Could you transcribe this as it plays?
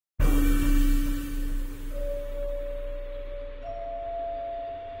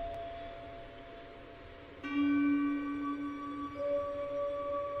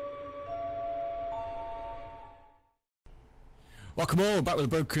Welcome all, back with the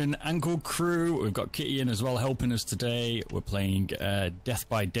Broken Ankle crew. We've got Kitty in as well helping us today. We're playing Death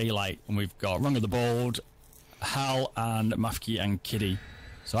by Daylight, and we've got Rung of the Bold, Hal, and Mafki and Kitty.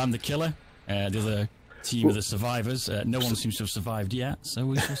 So I'm the killer, the other team of the survivors. No one seems to have survived yet, so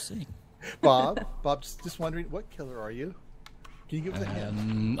we shall see. Bob, just wondering, what killer are you? Can you give us a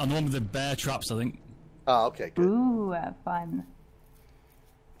hint? I'm the one with the bear traps, I think. Oh, okay, good. Ooh, fun.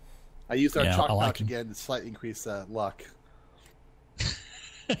 I used our chalk like pouch again to slightly increase luck.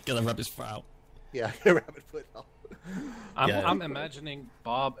 Get the rabbit's foot out. Yeah, rabbit foot out. I'm imagining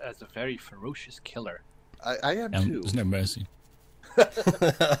Bob as a very ferocious killer. I am too. There's no mercy. What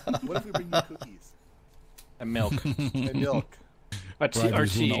if we bring you cookies? And milk. And milk. Or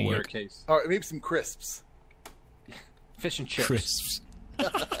Briberies will tea not in your work. case. Or maybe some crisps. Fish and chips. Crisps.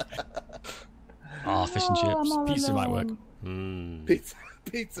 Oh, fish and chips. Pizza might work.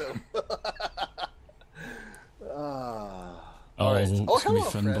 Pizza. Oh, right. it's Oh, gonna be hello,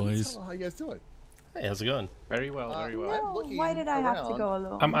 fun, friends. boys. Hello, how you guys doing? Hey, how's it going? Very well, very well. I'm No, looking why did I have to around. go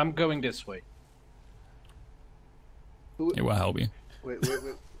alone? I'm going this way. It will help you. Wait.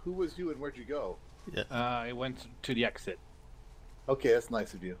 Who was you and where'd you go? I went to the exit Okay, that's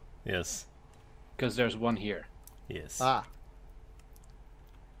nice of you. Yes. because there's one here. Yes. Ah.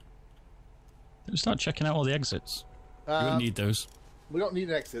 Start checking out all the exits. You won't need those. We don't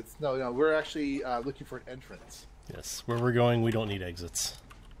need exits. No, we're actually looking for an entrance. Yes. Where we're going, we don't need exits.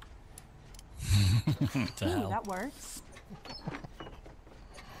 To Ooh, hell. that works.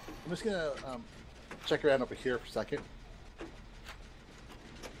 I'm just gonna check around over here for a second.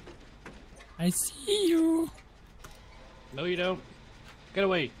 I see you. No, you don't. Get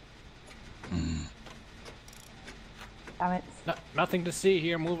away. Damn it. Nothing to see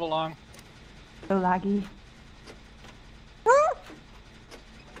here. Move along. So laggy.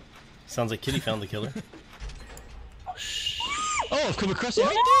 Sounds like Kitty found the killer. Oh, I've come across it.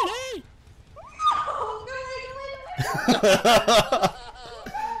 How you doing?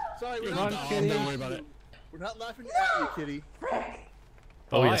 Sorry, we're Hey! not, Oh, don't worry about it. we're not laughing at you, Kitty.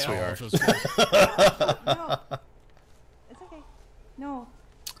 Oh, yes, we Oh, are. No. It's okay. No.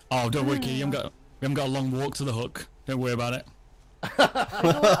 Oh, don't worry, Kitty. We haven't got a long walk to the hook. Don't worry about it.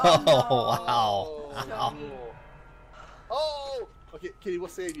 Oh, wow. Oh! Okay, Kitty, we'll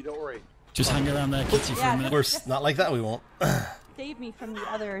save you. Don't worry. Just hang around there, Kitty, for a Yeah, minute. We're not like that, we won't. Save me from the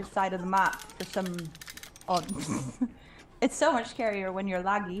other side of the map for some odd. It's so much scarier when you're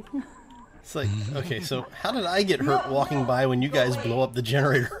laggy. It's like, okay, so how did I get hurt walking by when you guys blow up the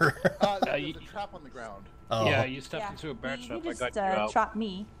generator? There's a trap on the ground. Oh. Yeah, you stepped into a bear He trap. I just got you out. trapped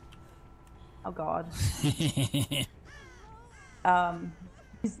me. Oh god.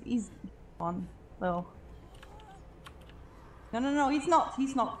 He's on low. No, he's not.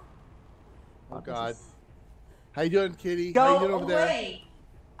 He's not. Oh, this God. is- How you doing, Kitty? Go How you doing over there? away.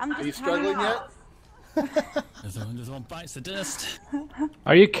 I'm just Are you hanging struggling yet? out. There's one bites the dust.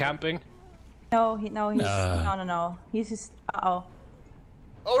 Are you camping? No, he's no. He's just. Oh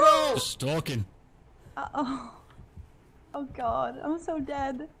Oh, Just stalking. oh. Oh god, I'm so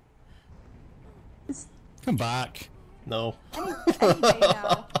dead. Just Come back. No. any day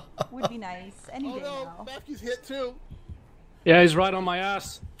now would be nice. Any no! Oh, day no! now. Matthew's hit, too. Yeah, he's right on my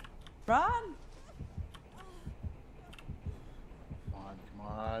ass. Run! Come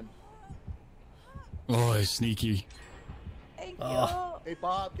on. Oh, he's sneaky. Thank Oh. Hey,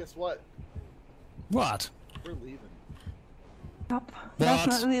 Bob, guess what? What? We're leaving. you. Yep,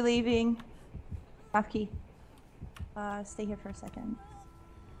 definitely leaving. Mafki, stay here for a second.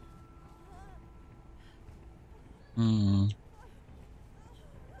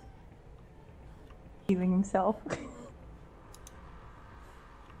 Healing himself.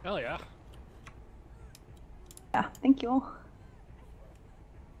 Hell yeah. Yeah, thank you.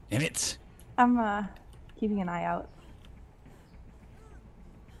 Damn it. I'm keeping an eye out.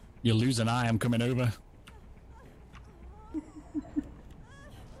 You lose an eye, I'm coming over.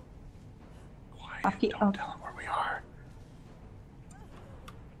 Mafki, Don't tell him where we are.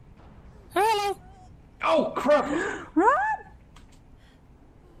 Hello. Oh, crap! Run!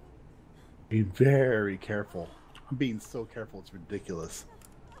 Be very careful. I'm being so careful, it's ridiculous.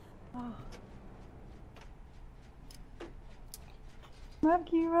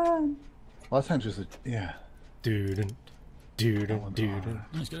 Mafki, run! A lot of times, yeah. Dude. He's good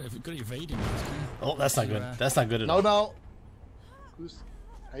at evading. That's good. Oh, that's not good. That's not good at No, all. no.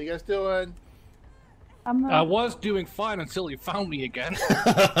 How you guys doing? I'm I was doing fine until he found me again.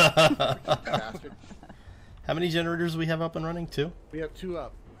 Bastard. How many generators do we have up and running? 2? We have 2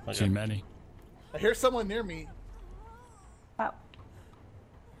 up. Too many. I hear someone near me. Oh.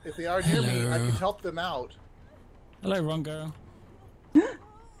 If they are near me, I can help them out. Hello, Rongo.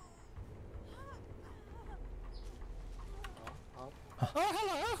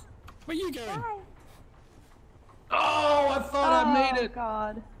 Where you going? Bye. Oh, I thought I made it. Oh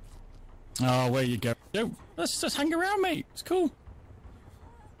God. Oh, where you go? Yo, let's just hang around, mate. It's cool.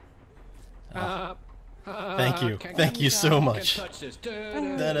 Thank you. Thank you so much. Touch this. Why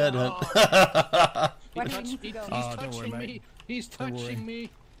do you need to go? Oh, don't worry, mate. He's Don't worry. touching me.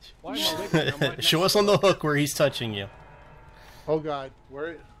 Why am I wiggling? I'm right next Show us to on him. the hook where he's touching you. Oh God,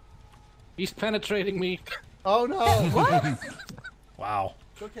 where? He's penetrating me. Oh no! What? Wow.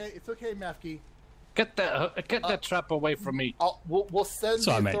 It's okay, Mafki. Get that trap away from me. We'll send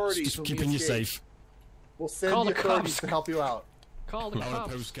Sorry, the mate. authorities. Just when keeping we you escape. safe. We'll send Call the the authorities cops. to help you out. Call the Or a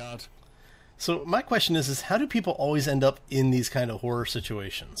cops. postcard. So my question is how do people always end up in these kind of horror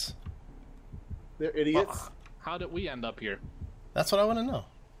situations? They're idiots. How did we end up here? That's what I want to know.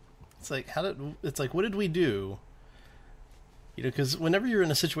 It's like what did we do? You know, because whenever you're in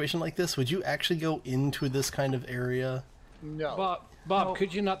a situation like this, would you actually go into this kind of area? No. Bob,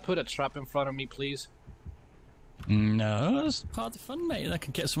 could you not put a trap in front of me, please? No, that's part of the fun, mate. That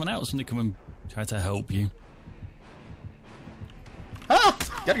could get someone else when they come and try to help you. Ah!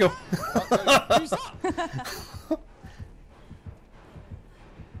 Gotta go. Who's that?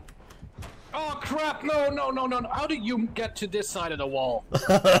 Oh crap! No! How did you get to this side of the wall?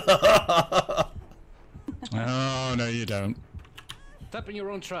 Oh, no, you don't. Step in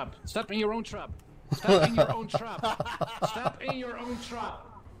your own trap. Step in your own trap. Step in your own trap. Step in your own trap.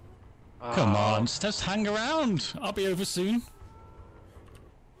 Come on, just hang around. I'll be over soon.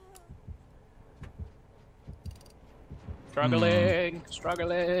 Struggling. Hang in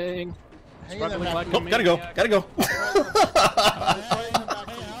there, Struggling like Mafki. a Oh, gotta go. maniac. Gotta go.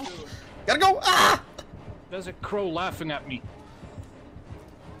 Gotta go. Ah! There's a crow laughing at me.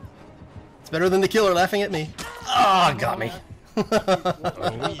 It's better than the killer laughing at me. Ah, got me.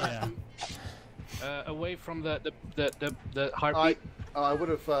 Oh, yeah. Away from the heartbeat. I would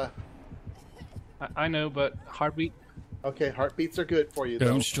have. I know, but heartbeat. Okay, heartbeats are good for you. Though.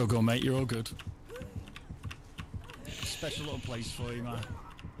 Don't struggle, mate. You're all good. Special little place for you, man.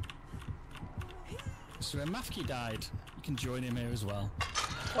 So when Mafki died, you can join him here as well.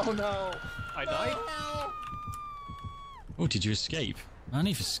 Oh no! I died. Oh, did you escape? Man,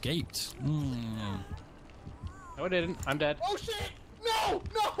 you've escaped. No, I didn't. I'm dead. Oh shit! No!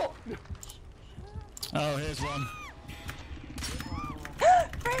 No! Oh, here's one.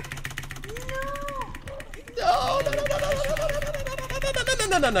 No, no,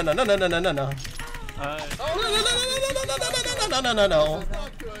 no, no, no, no, no, no, no, no, no, no. No, no, no, no. This is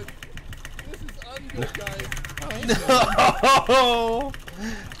not good. This is ungood, guys. No.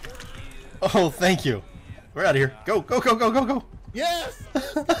 Oh, thank you. We're out of here. Go, go, go, go, go, go. Yes!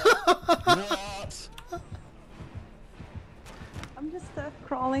 What? I'm just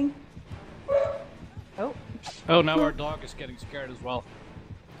crawling. Oh. Oh, now our dog is getting scared as well.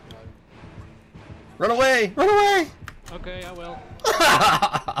 Run away! Run away! Okay, I will.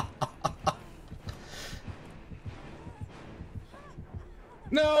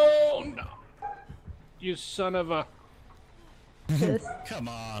 No! You son of a... This. Come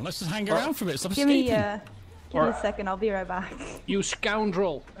on, let's just hang around for a bit. Stop Give me escaping. give me a second. I'll be right back. You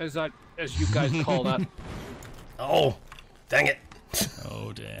scoundrel, as you guys call that. Oh, dang it.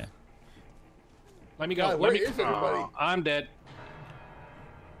 Oh dear. Let me go. God, Let where me. is everybody? Oh, I'm dead.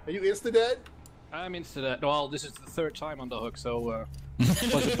 Are you insta-dead? I'm insta dead. Well, this is the third time on the hook, so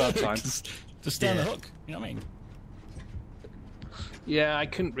it was about time. Just stay on the Yeah. hook. You know what I mean? Yeah, I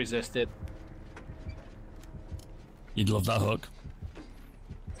couldn't resist it. You'd love that hook.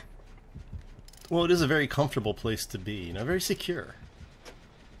 Well, it is a very comfortable place to be, you know, very secure.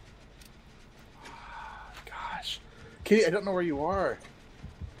 Gosh. Kitty, I don't know where you are.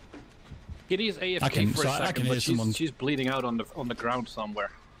 Kitty's AFK I can- for so a I second, can hear but someone- she's bleeding out on the ground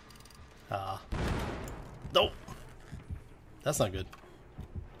somewhere. Nope. That's not good.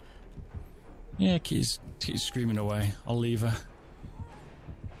 Yeah, Kitty's screaming away. I'll leave her.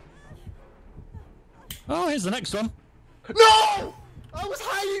 Oh, here's the next one. No! I was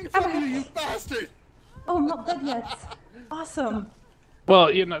hiding from you, you bastard! Oh, I'm not dead yet. Awesome. Well,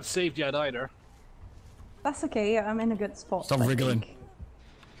 you're not saved yet either. That's okay. I'm in a good spot. Stop I wriggling. think.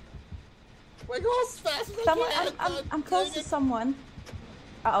 Like, go as fast as I Someone, can! I'm close to someone.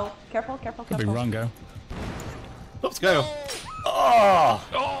 Uh-oh. Careful, careful, Big careful. Rango. Oops, go. Oh!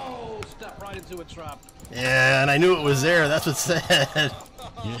 Oh, step right into a trap. Yeah, and I knew it was there. That's what said.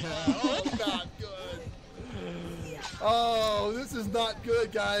 Oh, not good. Oh, this is not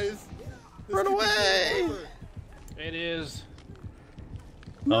good, guys. This Run could be away! game over. It is.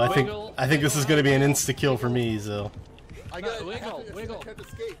 Oh, Wiggle, I think this is going to be an insta kill for me, so. I got Wiggle, wiggle. I can't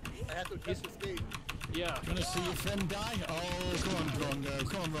escape. I have to attempt to escape. Yeah. You wanna see your friend die? Oh, come on, Rongo.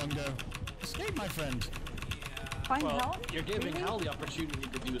 Come on, Rongo. Escape, my friend. Find Well, help? you're giving Really? Hal the opportunity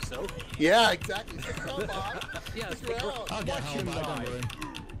to do so. Yeah, exactly. Come on. Yes, Stick around. I'll get Watch home him back, don't die. worry.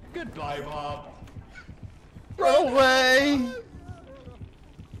 Goodbye, Bob. Run away!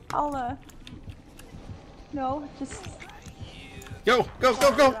 I'll, no, just... Go, go,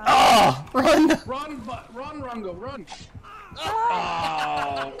 go, go! Ah! Run! Run, Rongo, run.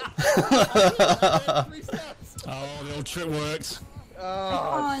 Ah! Oh. 3 steps. Oh, the old trick worked. Come Oh,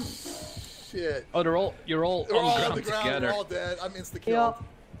 on. shit. Oh, you're all They're on all the on ground the ground. together. They're all dead. I'm insta-killed. Yup.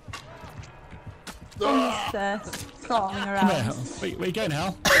 I'm just, crawling Come here, around. Hal. Where you going,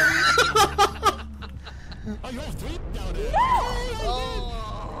 Hal? Oh, you're all 3 down here.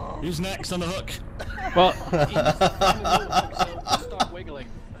 Oh. Who's next on the hook? Well, you need to find the little hook, so start wiggling.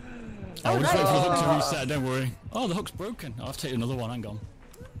 Oh, we'll just wait for the hook to reset, don't worry. Oh, the hook's broken. I'll have to take another one, hang on.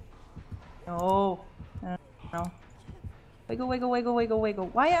 No. No. Wiggle, wiggle, wiggle, wiggle, wiggle.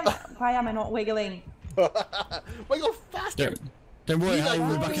 Why am I not wiggling? Wiggle faster. Don't worry, You Hal, got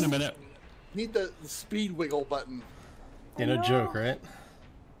we'll be back in a this. minute. Need the speed wiggle button. Yeah, no joke, right?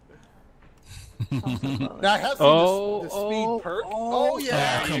 Now I have seen the speed perk. Oh,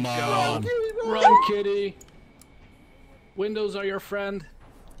 yeah. Oh, come you on. Run, kitty. Windows are your friend.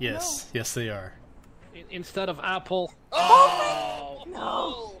 Yes, yes they are. Instead of Apple. Oh,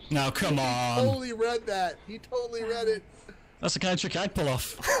 No. Now, come on. Totally read that. He totally read it. That's the kind of trick I'd pull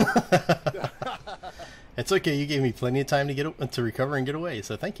off. It's okay, you gave me plenty of time to recover and get away,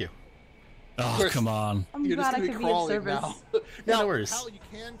 so thank you. Oh, course. come on. I'm You're just glad I gonna could be be of crawling service. now. No Now, worries. Hal, you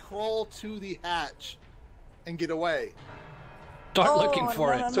can crawl to the hatch and get away. Start looking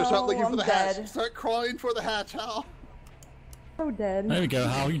for no, it. So start No, looking for I'm the hatch. dead. Start crawling for the hatch, Hal. So dead. There we go,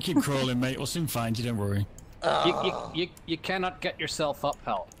 Hal. You keep crawling, mate. We'll soon find you, don't worry. You cannot get yourself up,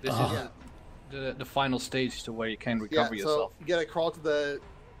 Hal. This Yeah. is the final stage to where you can Yeah, recover so yourself. you gotta crawl to the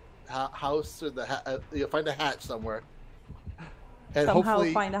house or the you find a hatch somewhere, and Somehow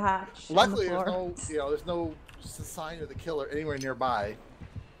hopefully, find a hatch. luckily on there's the no floor. there's no sign of the killer anywhere nearby.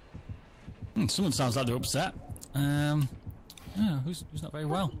 Someone sounds like they're upset. Yeah, who's not very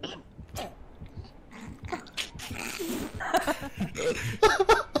well?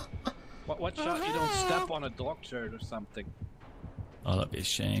 Watch out you don't step on a dog turd or something. Oh, that'd be a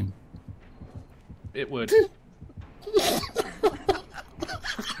shame. It would.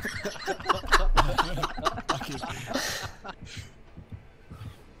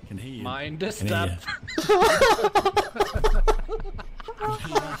 Can hear you. Mind the Can hear step.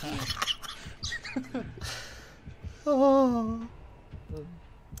 Oh. you.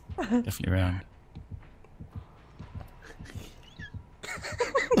 Definitely around.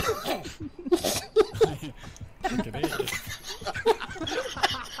 Look at it.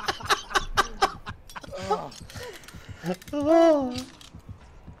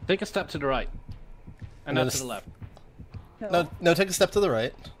 Take a step to the right. And No, now to this- the left. No, take a step to the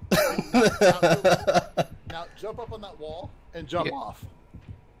right. Now jump up on that wall and jump Yeah. off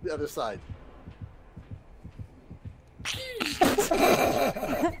the other side.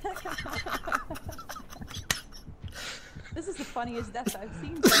 This is the funniest death I've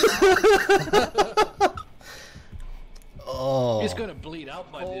seen. Oh. He's gonna bleed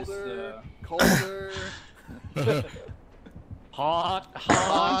out by Colder, this. colder, Hot.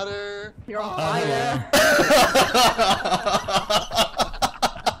 hotter. You're on fire.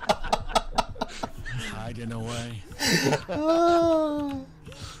 Hiding away.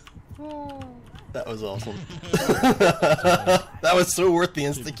 That was awesome. That was so worth the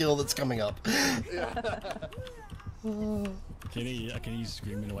insta kill that's coming up. I can hear you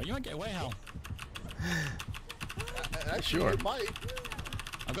screaming away. You might get away, Hal. Actually, Sure. it might.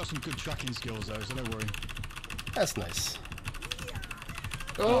 I've got some good tracking skills though, so don't worry. That's nice.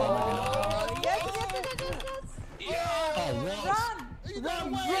 Yes, yes, yes, yes, Oh, what? yes. You got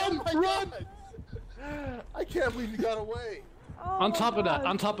away! Run! I can't believe you got away. Oh On my top of that, God.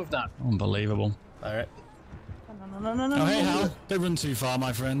 on top of that. Unbelievable. Alright. Oh, hey, Hal. Don't run too far,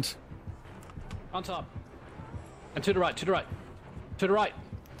 my friend. On top. And to the right, to the right. To the right.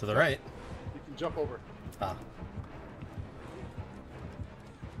 To the right. You can jump over. Ah.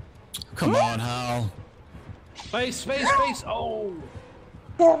 Come on, Hal. Space, space, space. Oh.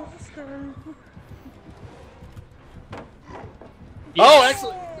 Oh, Yes.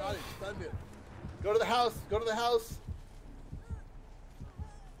 excellent! You got it. Stunned it. Go to the house. Go to the house.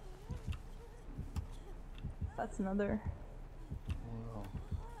 That's another.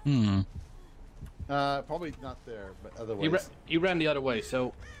 Probably not there, but otherwise. You ran the other way,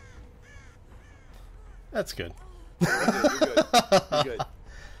 so That's good. You're good. You're good.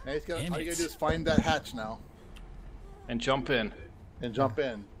 Now he's gonna, Damn all you it. gotta do is find that hatch now And jump in. and jump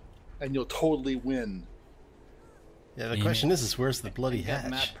in, and you'll totally win. Yeah, the question is where's the bloody Get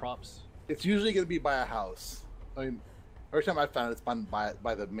mad hatch? props. It's usually gonna be by a house. I mean, every time I found it, it's been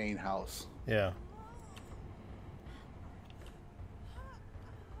by the main house. Yeah.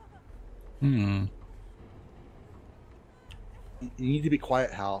 Hmm. You need to be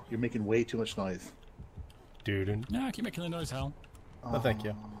quiet, Hal. You're making way too much noise. Dude. No, keep making the noise, Hal. Oh, thank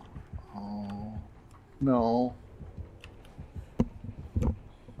you. Oh no!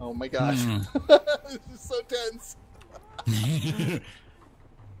 Oh my gosh! This is so tense. This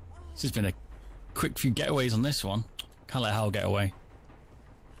has been a quick few getaways on this one. Can't let Hal get away.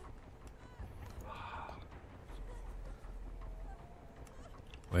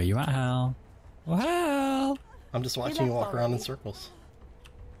 Where you at, Hal? Oh, Hal! I'm just watching you walk around in circles.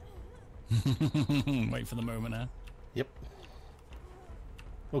 Wait for the moment, huh? Yep.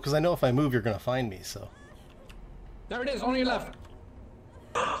 Well, because I know if I move, you're going to find me, so. There it is, on your left.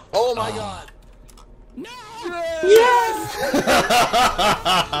 Oh my god! No!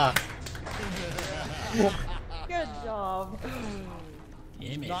 Good job.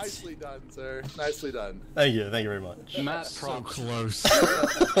 Damn it. Nicely done, sir. Nicely done. Thank you very much. Mad So props. close.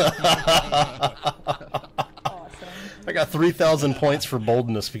 Awesome. I got 3,000 points for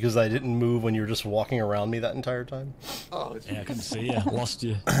boldness because I didn't move when you were just walking around me that entire time. Oh, it's Yeah, I couldn't see you. Lost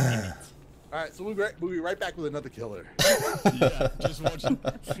you. all right. So we'll be right back with another killer. Yeah, just watching.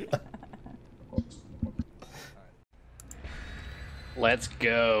 Let's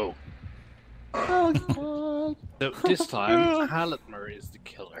go. Oh god! So this time, Halletmer is the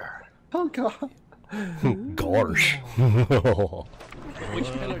killer. Oh god! Gosh. Which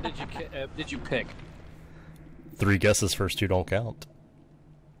pillar did you pick? 3 guesses, first 2 don't count.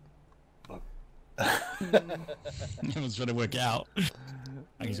 Everyone's trying to work out. I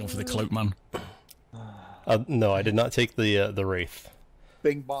think he's going for the cloak man. No, I did not take the Wraith.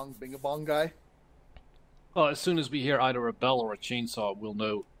 Bing bong, bing a bong guy. Well, as soon as we hear either a bell or a chainsaw, we'll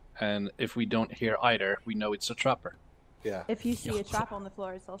know. And if we don't hear either, we know it's a trapper. Yeah. If you see a trap on the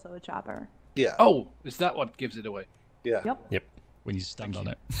floor, it's also a trapper. Yeah. Oh, is that what gives it away? Yeah. Yep. Yep. When you stand on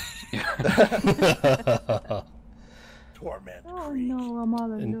it. Torment. Oh Creek. no, I'm all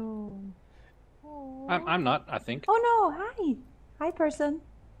alone. Oh. I'm not, I think. Oh no, hi. Hi, person.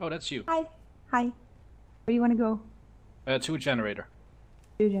 Oh, that's you. Hi. Hi. Where you want to go? To a generator.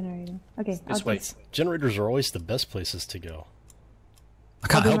 To generator. Okay. This I'll way. just- Generators are always the best places to go. I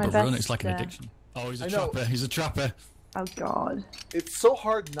can't I'll do help my it, Rune. best, It's like an addiction. Oh, he's a I know. trapper. He's a trapper. Oh god. It's so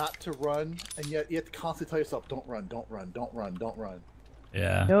hard not to run, and yet you have to constantly tell yourself, "Don't run, don't run, don't run, don't run."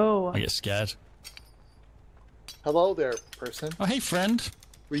 Yeah. No. I get scared. Hello there, person. Oh, hey, friend.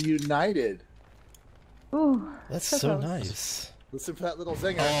 Reunited. Ooh. That's So so close. nice. Listen for that little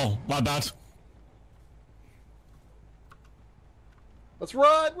zinger. Oh, my bad. Let's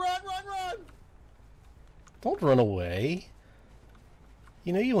run, run, run, run! Don't run away.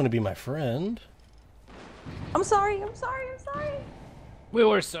 You know you want to be my friend. I'm sorry. I'm sorry. I'm sorry. We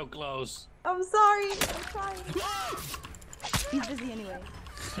were so close. I'm sorry. I'm trying. He's busy anyway.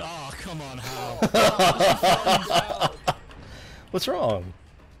 Oh, come on, Hal. What's wrong?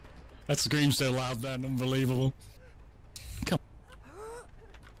 That scream so loud then. Unbelievable. Come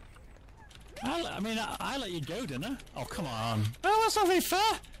I let you go, didn't I? Oh, come on. Oh, that's not very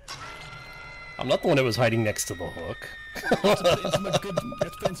fair. I'm not the one that was hiding next to the hook. You have to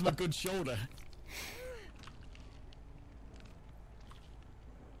put it into my good shoulder.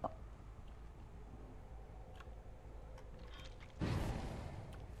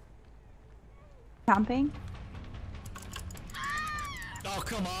 Camping. Oh,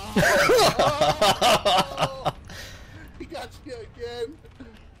 come on. He got you again.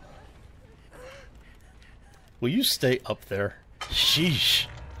 Will you stay up there? Sheesh.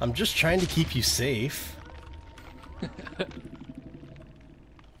 I'm just trying to keep you safe.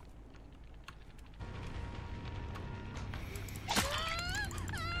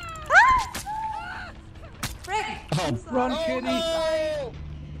 Frick! Oh, Run, Oh, kitty! no!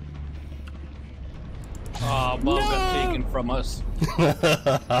 Oh, ball got taken from us.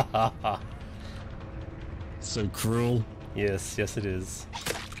 so cruel. Yes, yes it is.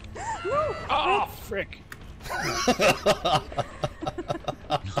 Oh, frick!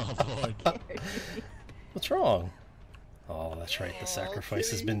 Oh, boy. What's wrong? Oh, that's right. The sacrifice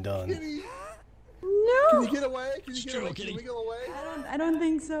has been done. Kitty, No. can you get away? Can you get Sure, away? kitty. Can we go away? I don't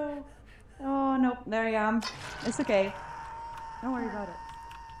think so. Oh no. There I am. It's okay. Don't worry about it.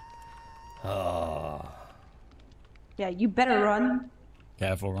 Ah. Yeah, you better run.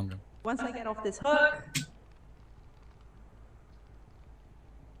 Careful, Rongo. Once I get off this hook.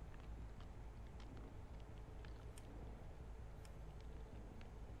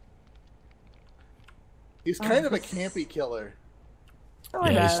 He's kind of a campy killer.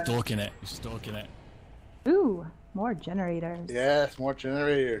 Yeah, he's stalking it. He's stalking it. Ooh, more generators. Yes, more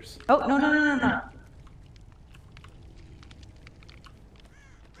generators. Oh, no, no, no, no, no.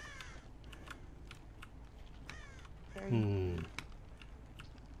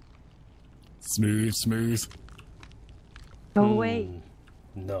 Smooth, smooth. Go away.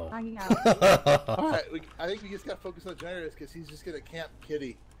 No. Hanging out. Alright, I think we just gotta focus on generators because he's just gonna camp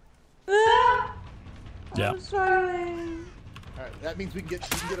Kitty. Ah! Yeah. I'm struggling. Alright, that means we can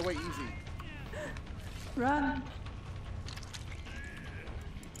get away easy. Run.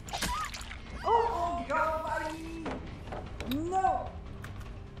 Oh, God, buddy. No.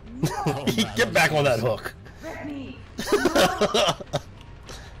 Oh, man, Get back on that hook. Rip me. No. That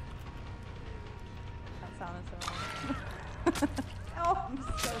sounded so wrong. Oh, I'm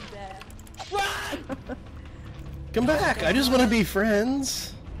so dead. Come back. I just want to be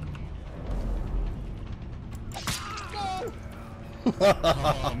friends.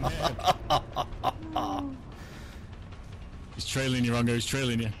 Oh, man. He's trailing you, Rongo. He's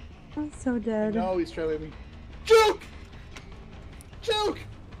trailing you. I'm so dead. No, he's trailing me. Juke! Juke!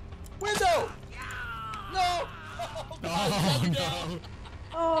 Window! No! Oh, no.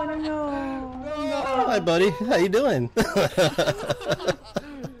 Oh, no. No. Hi, buddy. How you doing?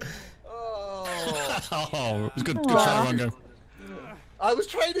 Oh, Oh, it was good try, Rongo. I was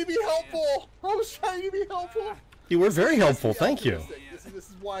trying to be helpful. You were very helpful. Thank you. This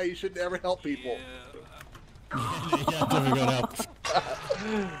is why you should never help people. Yeah, definitely got help.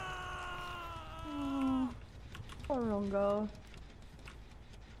 Poor Rongo.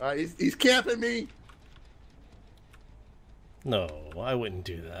 Alright, he's camping me. No, I wouldn't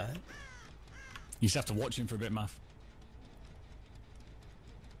do that. You just have to watch him for a bit, Math.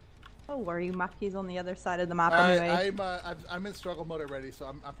 Don't worry, Maki's on the other side of the map Alright, anyway. I'm in struggle mode already, so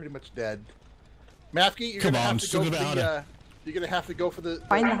I'm pretty much dead. Mafki, you're Come gonna on, have to go struggle for a bit the. harder. You're gonna have to go for the.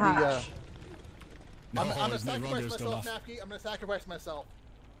 Find the hatch. No, I'm gonna there's no sacrifice Rongo still myself, off. Mafki. I'm gonna sacrifice myself.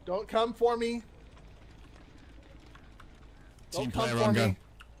 Don't come for me. Team Don't come player, for Rongo. me.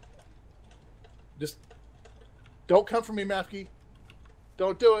 Just don't come for me, Mafki.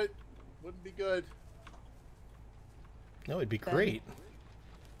 Don't do it. Wouldn't be good. No, it'd be great.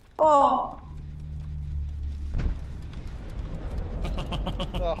 Oh!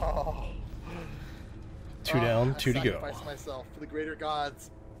 Oh. Two down, I two to go. sacrifice myself for the greater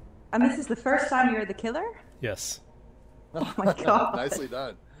gods. And this is the first time you're the killer? Yes. Oh my god. Nicely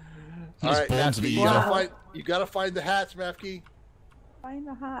done. He's All right, born to Mafki, be evil. you gotta find the hatch, Mafki. Find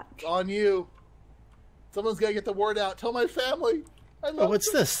the hatch. It's on you. Someone's gotta get the word out. Tell my family. I love Oh,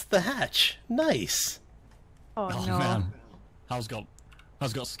 what's this? The hatch. Nice. Oh, Oh, no. man. Hal's got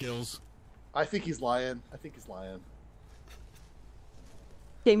skills. I think he's lying.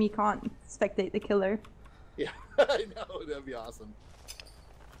 Jamie can't spectate the killer. Yeah, I know. That'd be awesome.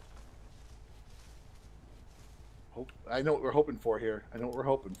 I know what we're hoping for here. We're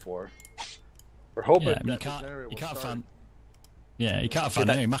hoping Yeah, that you the can't generator will find. start. Yeah, you can't find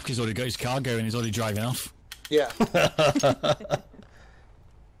anything. Mafki's already got his car going. He's already driving off. Yeah.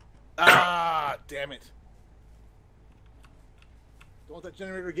 Ah, damn it. Don't let that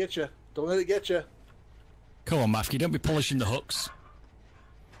generator get you. Don't let it get you. Come on, Mafki. Don't be polishing the hooks.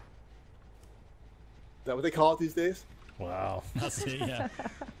 Is that what they call it these days? Wow. That's it. Yeah.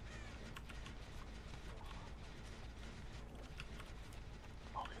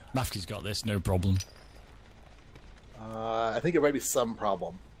 Mafki's got this. No problem. I think it might be some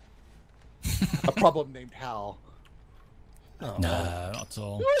problem. A problem named Hal. Oh. No, not at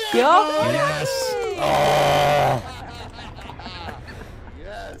all. Yeah. Yes.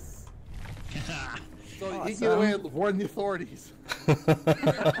 Yes. So he can get away and warn the authorities.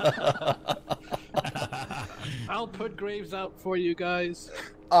 I'll put graves out for you guys.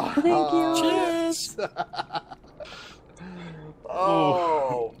 Thank you. Cheers.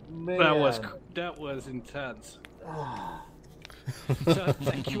 Oh, man. That was intense. So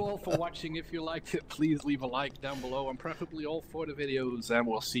thank you all for watching. If you liked it, please leave a like down below, and preferably all 4 the videos, and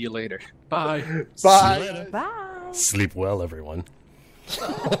we'll see you later. Bye. Bye. See you later. Bye. Sleep well, everyone.